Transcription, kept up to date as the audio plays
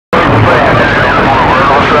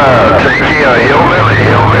Take care, hillbilly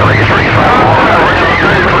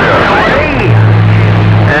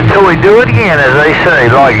 351. Until we do it again, as they say,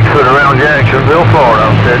 Lightfoot around Jacksonville, Florida.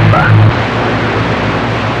 I'm standing by.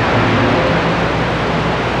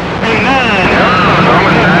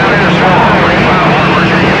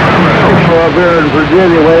 Up here in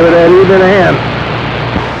Virginia, waving that even hand.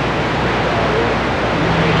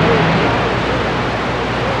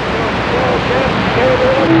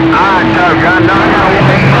 Alright, tough gun,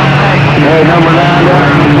 hey, number 9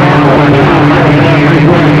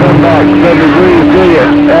 come back, 7 degrees to you.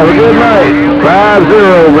 Have a good night.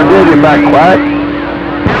 5-0, Virginia, back quiet.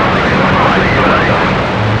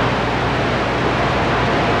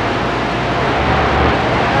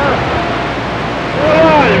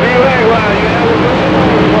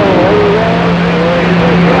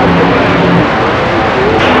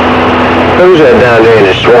 Who's that down there in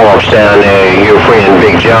the swamps down there? Your friend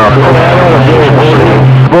Big John?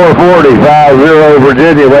 440, 5-0,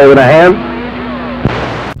 Virginia, waving a hand.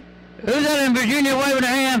 Who's that in Virginia waving a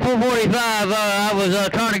hand? 445. I was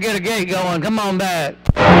trying to get a gate going. Come on back.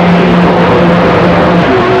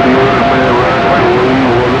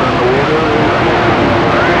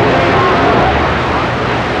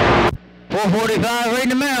 445, reading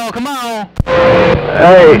the mail. Come on.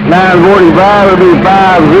 Hey, 945 will be 5-0.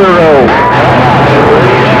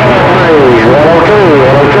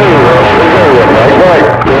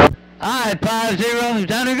 102. Alright, 5-0.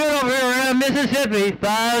 Sounding good over here around Mississippi.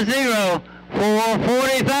 5-0.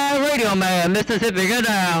 445 radio man, Mississippi. Good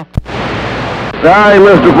now. Sorry,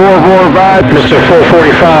 Mr. 445. Mr.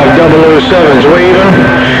 445, 007's waving.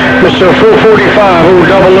 Mr.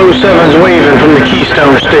 445, 007's waving from the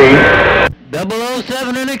Keystone State.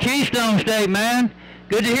 007 in the Keystone State, man.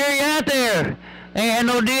 Good to hear you out there. Ain't had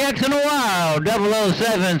no DX in a while.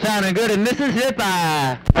 007 sounding good in Mississippi.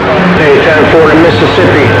 Hey, 10-4 in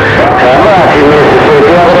Mississippi.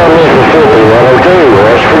 Mississippi, 102,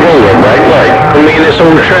 West Virginia, right. Me and this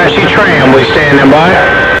old trashy tram, we standing by.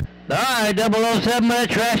 Alright, 007 with that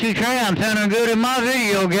trashy tram sounding good in my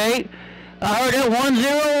video gate. I heard that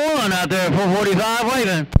 101 out there, 445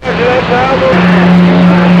 waving.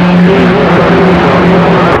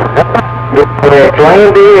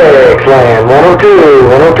 Land DX, land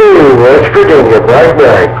 102, West Virginia,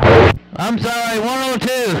 right. I'm sorry,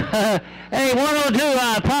 102. Hey, 102,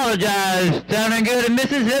 I apologize. Sounding good in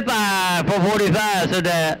Mississippi, 445 said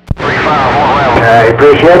that. I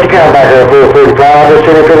appreciate you coming back here, 445. Let's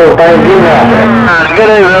see if it'll thank you now.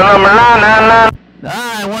 Good evening, number 999.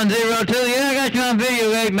 Alright, 102, yeah, I got you on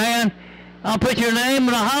video gate, man. I'll put your name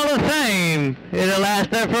in the Hall of Fame. It'll last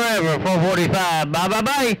there forever, 445.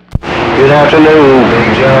 Bye-bye-bye. Good afternoon,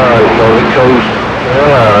 Big John, North Coast,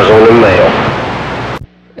 Carolinas on the mail.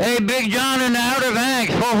 Hey, Big John in the Outer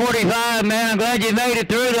Banks, 445, man. I'm glad you made it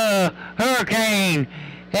through the hurricane.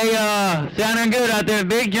 Hey, sounding good out there,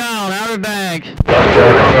 Big John, Outer Banks.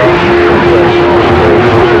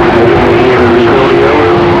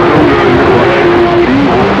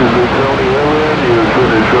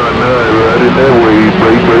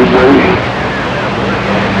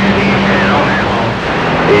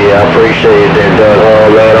 Yeah, I appreciate it there, Doug. Oh,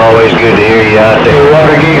 man, always good to hear you out there.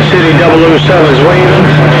 Watergate City 007's waving.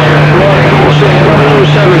 Watergate City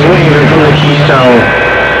 007's waving from the Keystone.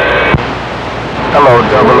 Hello,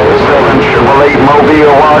 007, 888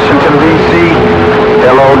 Mobile, Washington, D.C.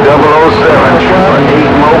 Hello, 007,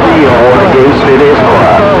 888 Mobile, Watergate City,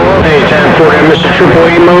 Florida. Hey, 10-4 there, Mr.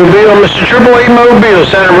 888 Mobile. Mr. 888 Mobile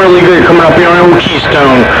sounded really good coming up here on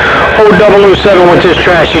Keystone. Old 007 with this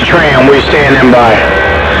trashy tram, we standing by.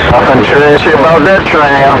 Nothing trashy about that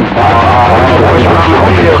tram. Which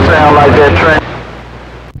mobile sound like that tram?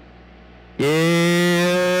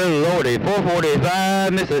 Yeah, Lordy,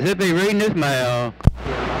 445, Mississippi, reading this mail.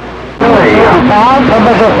 Hey,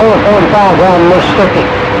 445 on Mississippi.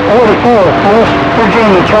 44, West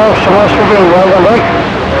Virginia, Charleston, West Virginia,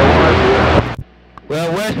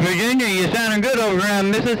 Well, West Virginia, you sounding good over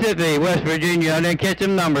around Mississippi, West Virginia. I didn't catch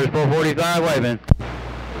them numbers, 445 waving.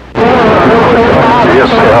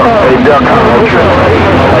 Yes, sir. Hey, Duck, I'm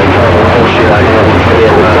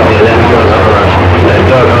That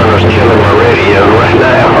Doug Hunter's killing my radio right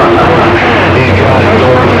now. He's got it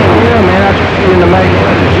going. Yeah, man, I just in the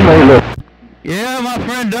mail. Yeah, my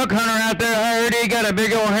friend Duck Hunter out there, I heard he got a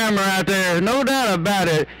big old hammer out there. No doubt about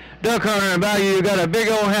it. Duck Hunter, about you got a big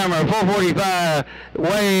old hammer, 445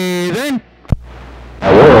 waving.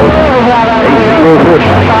 I will.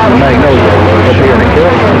 Magnolia, up here in the kill.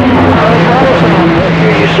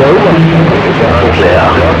 Hear you, sir? Yeah.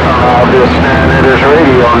 I'm just staring at his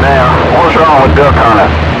radio now. What's wrong with Duck Hunter?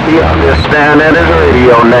 I'm just staring at his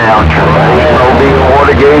radio now. Mobile,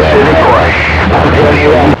 Watergate City crash.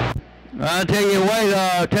 I'll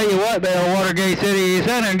tell you what, Bill, Watergate City is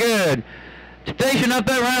sounding good. Station up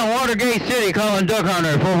there around Watergate City, calling Duck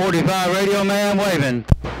Hunter, 445 radio man waving.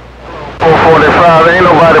 445, ain't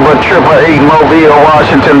nobody but 888 Mobile,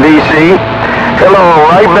 Washington, D.C. Hello,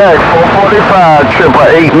 right back, 445,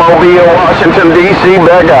 888 Mobile, Washington, D.C.,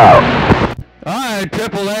 back out. Alright,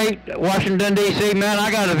 888, Washington, D.C., man,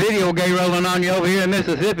 I got a video game rolling on you over here in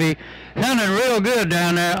Mississippi. Sounding real good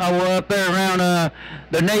down there, up there around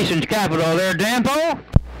the nation's capital there, Dampo.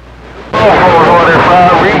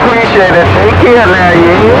 445, we appreciate it. Take care now,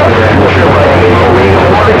 yeah.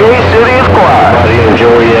 Watergate City is quiet. How do you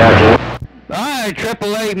enjoy your afternoon? Alright,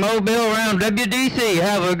 888 Mobile around WDC.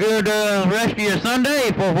 Have a good rest of your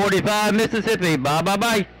Sunday, 445 Mississippi.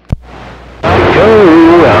 Bye.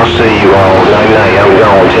 I'll see you all night. I'm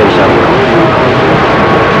gone 10-7.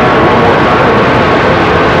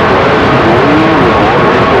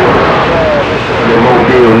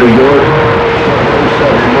 Mobile, New York.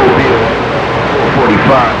 Mobile,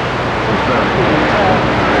 45.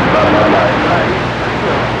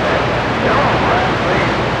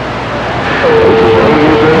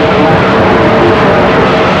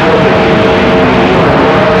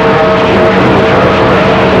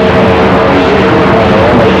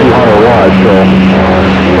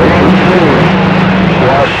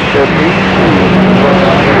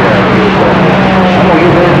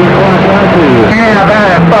 Yeah, about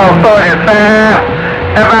at 445.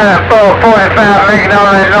 About at 445, making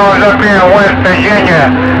all that noise up here in West Virginia.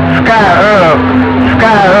 Skyhook,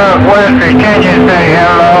 West Virginia, say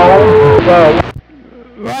hello.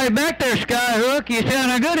 Right back there, Skyhook. You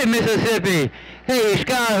sounding good in Mississippi. Hey,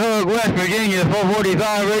 Skyhook, West Virginia,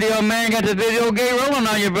 445 radio man. Got the video game rolling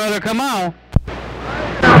on you, brother. Come on.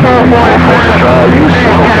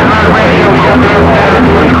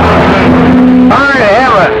 Alright,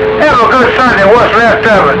 have a good Sunday. What's left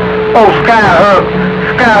of it? Oh, Skyhook,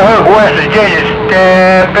 West Virginia,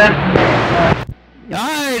 stepping.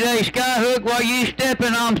 Alright, hey, Skyhook, while you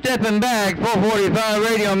stepping, I'm stepping back. 445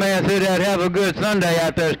 radio man said that. Have a good Sunday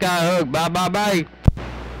out there, Skyhook. Bye.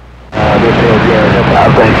 I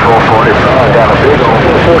think 445 got a big old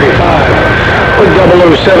 445. Put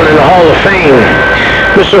 007 in the Hall of Fame.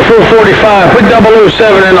 Mr. 445, put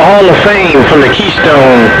 007 in the Hall of Fame from the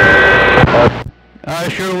Keystone. I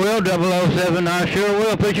sure will, 007. I sure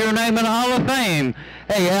will put your name in the Hall of Fame.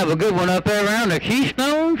 Hey, have a good one up there around the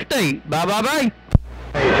Keystone State. Bye.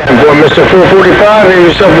 And boy, Mr. 445, have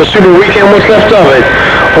yourself a super weekend. What's left of it?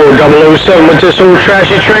 Oh, 007 with this old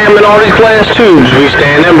trashy tram and all these glass tubes. We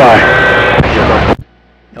standing by.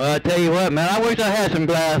 Well, I tell you what, man, I wish I had some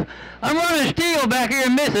glass. I'm running steel back here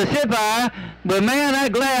in Mississippi, but man,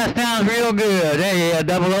 that glass sounds real good. Hey,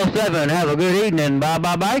 007, have a good evening.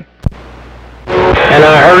 Bye. And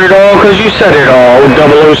I heard it all because you said it all.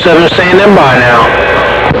 007 standing by now.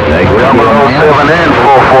 007 and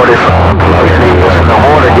 445. The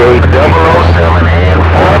Watergate, 007 and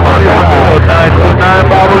 445. 9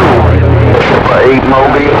 Babalu. 8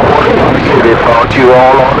 Mobile, Watergate City. Thought you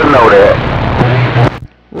all ought to know that.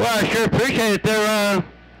 Well, I sure appreciate it there,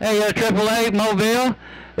 hey, 888 Mobile.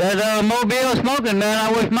 That Mobile smoking, man.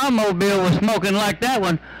 I wish my Mobile was smoking like that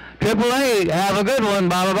one. 888, have a good one.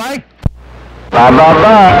 Bye. Bye.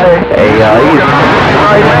 Hey, he's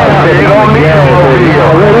right now. They're gonna need a Mobile.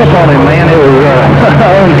 I read up on him, man. It was,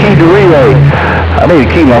 on key to relay. I need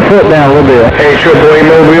to keep my foot down a little bit. Hey, AAA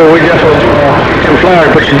Mobile, we definitely some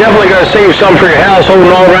flowers, but you definitely got to save some for your house holding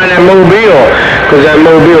all around that Mobile, because that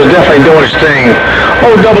Mobile is definitely doing its thing.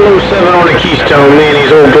 Oh, 007 on the Keystone, me and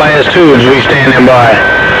these old glass tubes we standing by.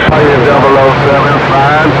 Oh, yeah, 007,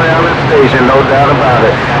 fine, sounding station, no doubt about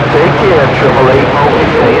it. Take care, 888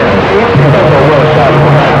 Mobile.